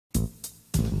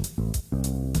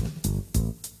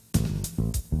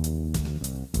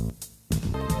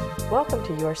Welcome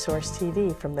to Your Source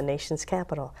TV from the nation's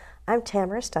capital. I'm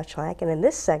Tamara Stuchlak, and in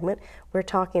this segment, we're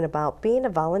talking about being a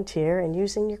volunteer and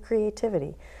using your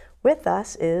creativity. With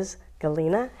us is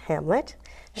Galina Hamlet.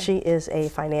 She is a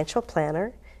financial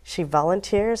planner. She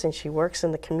volunteers and she works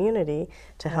in the community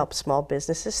to help small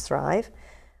businesses thrive.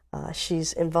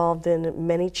 She's involved in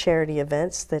many charity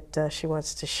events that she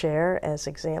wants to share as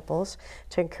examples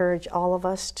to encourage all of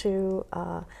us to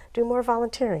do more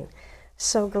volunteering.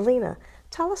 So Galina,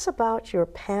 tell us about your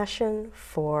passion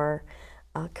for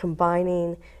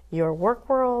combining your work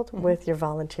world with your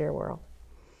volunteer world.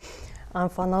 I'm a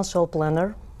financial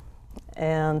planner,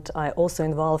 and I also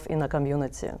involve in a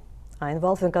community. I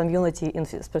involve in community, in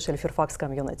especially Fairfax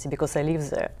community, because I live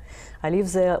there. I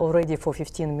live there already for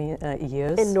 15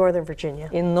 years. In Northern Virginia.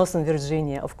 In Northern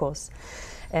Virginia, of course.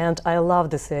 And I love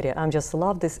this area. I just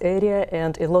love this area,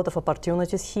 and a lot of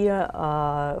opportunities here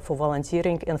for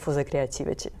volunteering and for the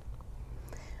creativity.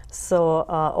 So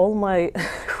all my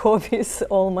hobbies,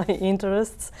 all my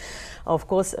interests, of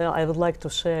course, I would like to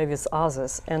share with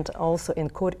others, and also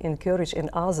encourage in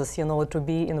others, to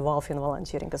be involved in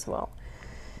volunteering as well.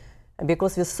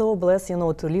 Because we're so blessed,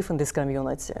 to live in this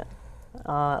community.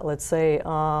 Let's say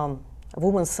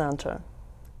Women's Center.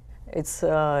 It's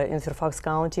in Fairfax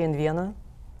County in Vienna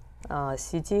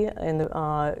city, and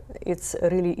it's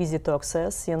really easy to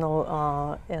access,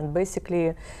 and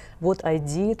basically what I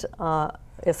did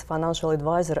as a financial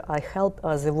advisor, I help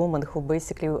the women who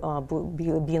basically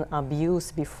been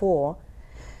abused before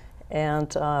and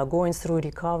going through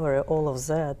recovery, all of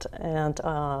that, and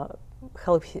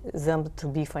help them to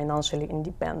be financially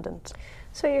independent.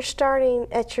 So you're starting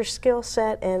at your skill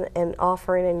set and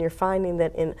offering, and you're finding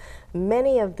that in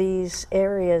many of these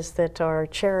areas that are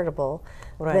charitable,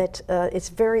 that it's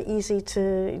very easy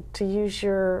to use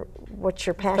what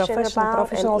you're passionate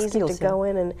about, and easy to go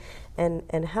in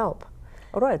and help.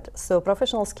 Right, so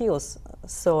professional skills.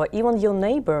 So even your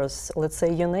neighbors, let's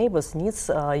say your neighbors needs,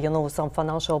 some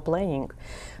financial planning.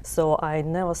 So I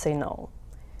never say no.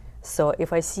 So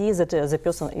if I see that the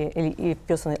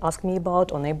person asks me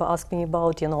about, or neighbor asks me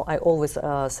about, I always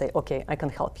say, okay, I can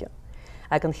help you.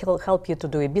 I can help you to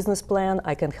do a business plan.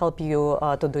 I can help you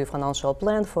to do a financial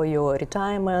plan for your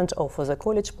retirement or for the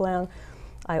college plan.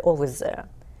 I always there.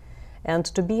 And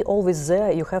to be always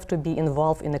there, you have to be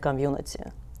involved in the community,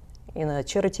 in a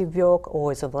charity work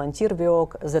or as a volunteer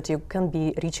work, that you can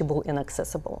be reachable and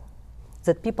accessible,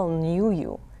 that people knew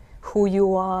you, who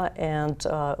you are, and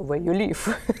where you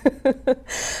live.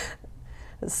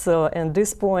 So at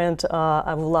this point,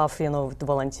 I would love,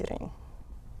 volunteering.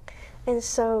 And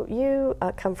so you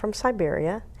come from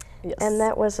Siberia, yes. And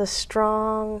that was a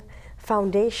strong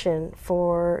foundation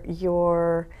for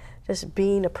your just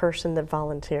being a person that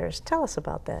volunteers. Tell us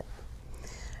about that.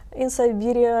 In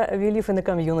Siberia, we live in a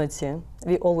community.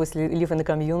 We always live in a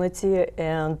community,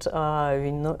 and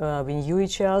we knew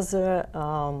each other.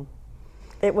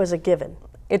 It was a given.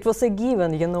 It was a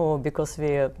given, because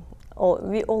we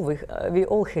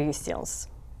all Christians.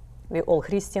 We all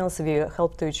Christians. We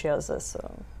help to each other.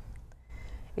 So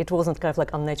it wasn't kind of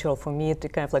like unnatural for me to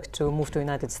kind of like to move to the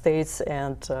United States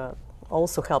and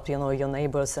also help, your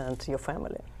neighbors and your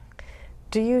family.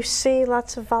 Do you see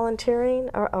lots of volunteering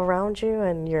around you,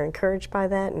 and you're encouraged by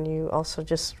that, and you also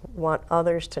just want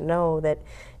others to know that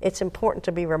it's important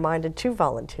to be reminded to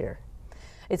volunteer?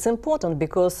 It's important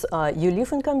because you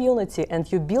live in community and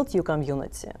you build your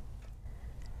community.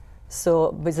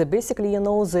 So basically,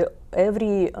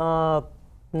 every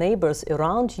neighbors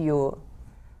around you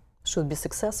should be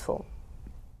successful.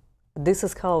 This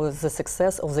is how the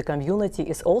success of the community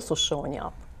is also showing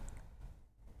up.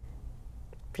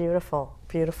 Beautiful,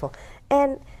 beautiful.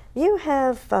 And you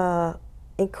have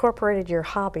incorporated your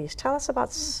hobbies. Tell us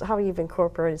about how you've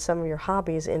incorporated some of your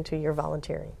hobbies into your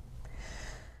volunteering.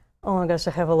 Oh my gosh,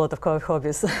 I have a lot of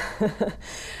hobbies.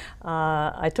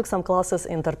 I took some classes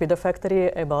in Torpedo Factory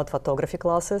about photography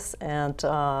classes, and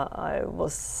I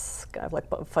was kind of like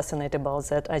fascinated about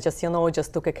that. I just,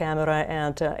 just took a camera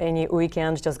and any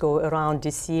weekend just go around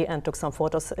DC and took some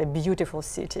photos. A beautiful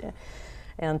city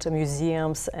and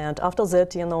museums. And after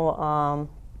that,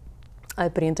 I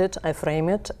print it, I frame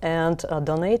it, and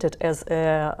donate it as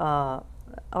a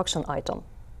auction item.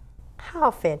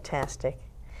 How fantastic!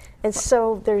 And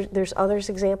so there's others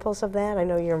examples of that. I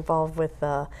know you're involved with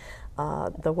the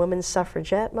Women's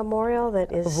Suffragette Memorial.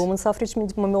 That is Women's Suffrage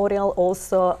Memorial.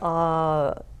 Also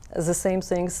the same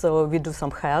thing. So we do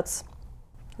some hats.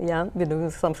 Yeah, we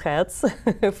do some hats,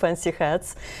 fancy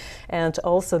hats, and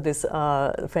also this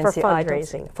fancy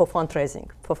items for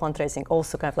fundraising.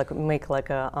 Also kind of like make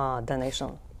like a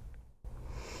donation.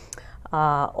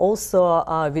 Also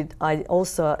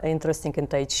interesting in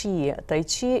Tai Chi. Tai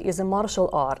Chi is a martial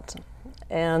art,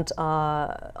 and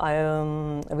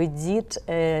we did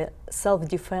a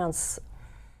self-defense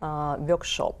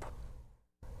workshop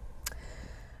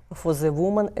for the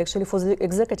woman, actually for the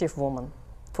executive woman,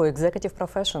 for executive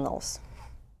professionals.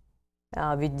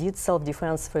 We did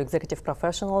self-defense for executive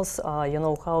professionals,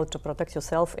 how to protect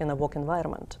yourself in a work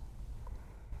environment.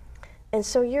 And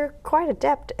so you're quite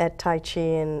adept at Tai Chi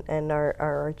and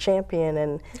are a champion,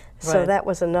 and so Right. that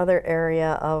was another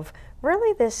area of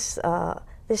really this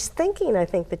this thinking, I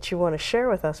think, that you want to share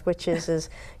with us, which is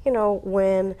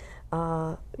when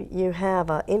you have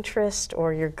an interest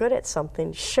or you're good at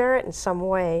something, share it in some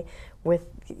way with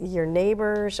your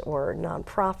neighbors or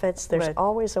nonprofits. There's Right.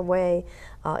 always a way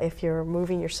if you're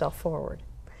moving yourself forward.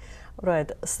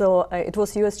 Right. So it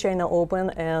was US-China Open,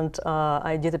 and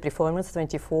I did a performance,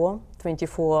 24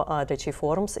 Tai Chi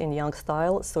forms in young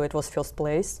style, so it was first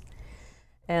place.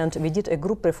 And we did a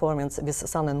group performance with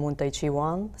Sun and Moon Tai Chi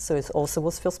 1, so it also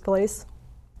was first place.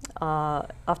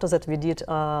 After that, we did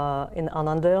in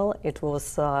Annandale, it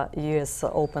was US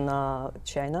Open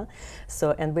China,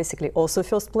 so, and basically also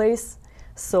first place.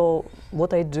 So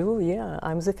what I do, yeah,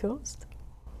 I'm the first.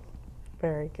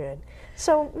 Very good.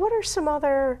 So what are some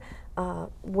other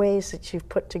ways that you've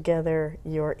put together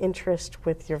your interest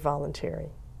with your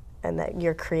volunteering and that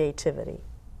your creativity?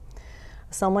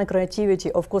 So my creativity,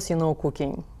 of course,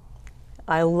 cooking.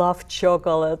 I love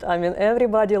chocolate. I mean,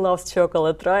 everybody loves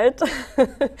chocolate, right?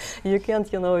 You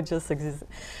can't, just exist.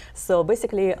 So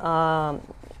basically,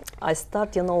 I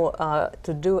start,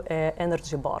 to do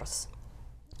energy bars.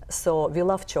 So we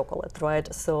love chocolate, right?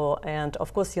 So, and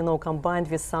of course, combined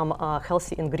with some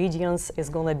healthy ingredients is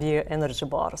gonna be energy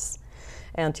bars.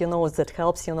 And that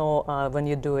helps, when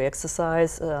you do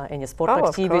exercise, any sport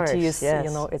activities, of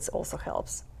course, yes. It also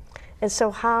helps. And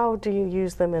so how do you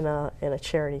use them in a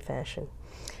charity fashion?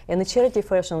 In a charity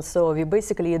fashion, so we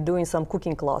basically are doing some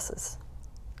cooking classes.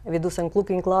 We do some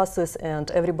cooking classes, and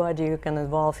everybody can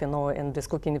involve, in this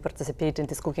cooking, participate in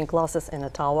these cooking classes in a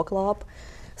Tower Club.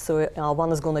 So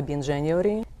one is going to be in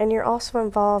January. And you're also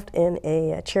involved in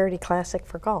a charity classic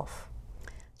for golf.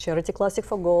 Charity classic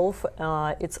for golf.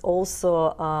 It's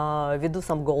also, we do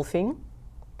some golfing.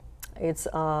 It's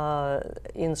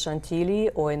in Chantilly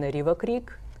or in a River Creek.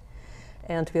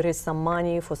 And we raise some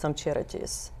money for some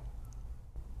charities.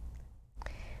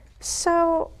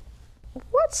 So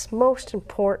what's most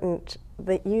important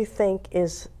that you think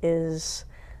is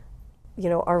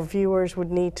our viewers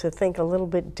would need to think a little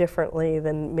bit differently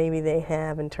than maybe they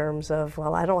have in terms of,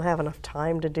 well, I don't have enough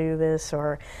time to do this,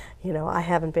 or, I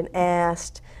haven't been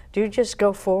asked. Do you just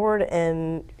go forward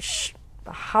and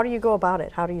how do you go about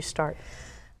it? How do you start?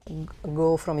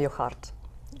 Go from your heart.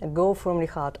 Go from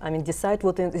your heart. I mean, decide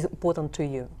what is important to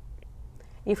you.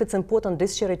 If it's important,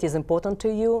 this charity is important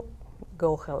to you,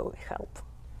 go help.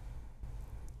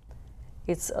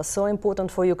 It's so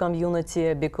important for your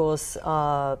community because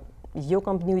your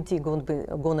community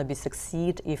gonna be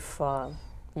succeed if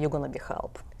you're gonna be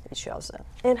help each other.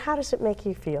 And how does it make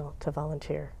you feel to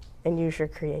volunteer and use your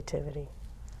creativity?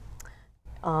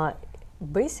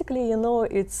 Basically,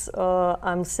 it's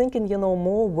I'm thinking,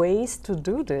 more ways to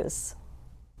do this.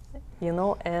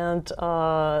 And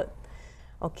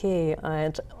okay,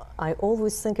 and I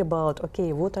always think about,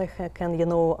 okay, what I can,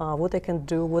 what I can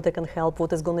do, what I can help,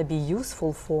 what is going to be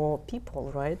useful for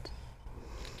people, right?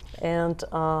 And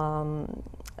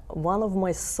one of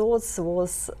my thoughts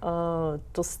was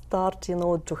to start,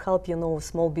 to help,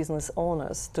 small business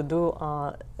owners to do,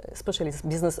 especially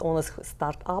business owners,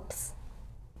 startups,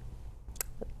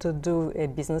 to do a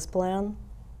business plan.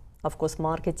 Of course,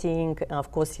 marketing,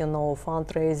 of course,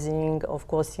 fundraising, of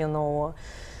course,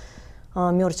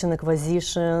 merchant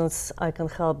acquisitions. I can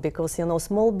help because,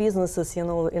 small businesses,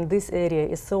 in this area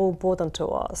is so important to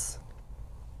us.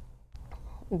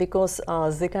 Because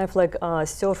they kind of like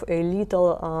serve a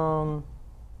little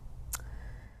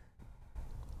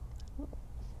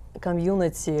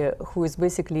community who is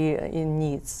basically in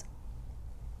needs.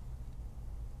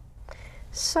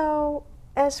 So,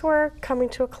 as we're coming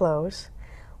to a close,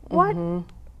 what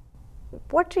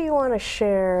do you want to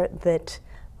share that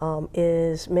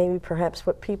is maybe perhaps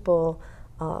what people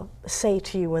say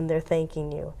to you when they're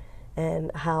thanking you,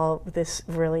 and how this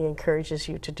really encourages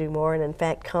you to do more, and in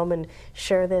fact come and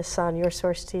share this on Your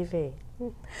Source TV?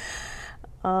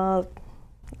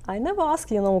 I never ask,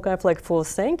 kind of like for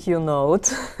thank you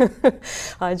note.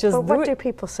 I just But what do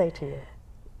people say to you?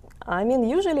 I mean,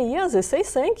 usually, yes, they say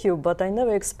thank you, but I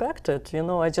never expect it.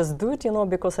 I just do it,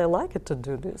 because I like it to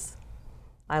do this.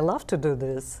 I love to do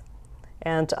this.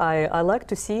 And I like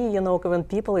to see, when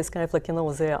people is kind of like,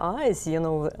 their eyes,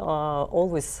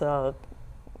 always have,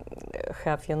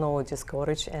 this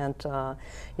courage, and,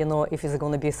 if it's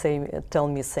going to be tell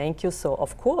me thank you, so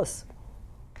of course.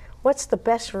 What's the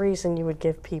best reason you would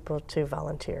give people to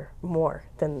volunteer more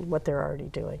than what they're already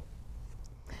doing?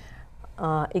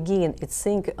 Again, it's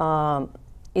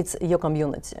your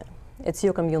community. It's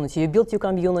your community. You build your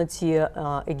community.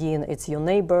 Again, it's your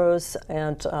neighbors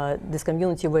and this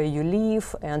community where you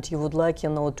live, and you would like,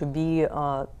 to be in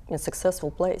a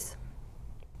successful place.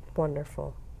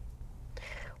 Wonderful.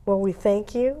 Well, we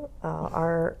thank you.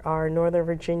 Our Northern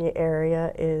Virginia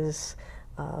area is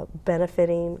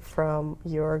benefiting from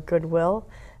your goodwill,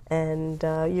 and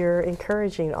you're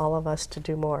encouraging all of us to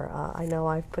do more. I know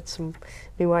I've put some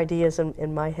new ideas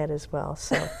in my head as well.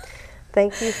 So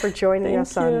thank you for joining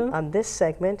us on this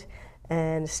segment,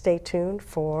 and stay tuned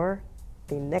for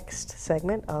the next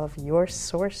segment of Your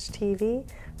Source TV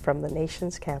from the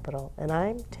nation's capital. And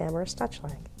I'm Tamara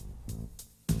Stuchlag.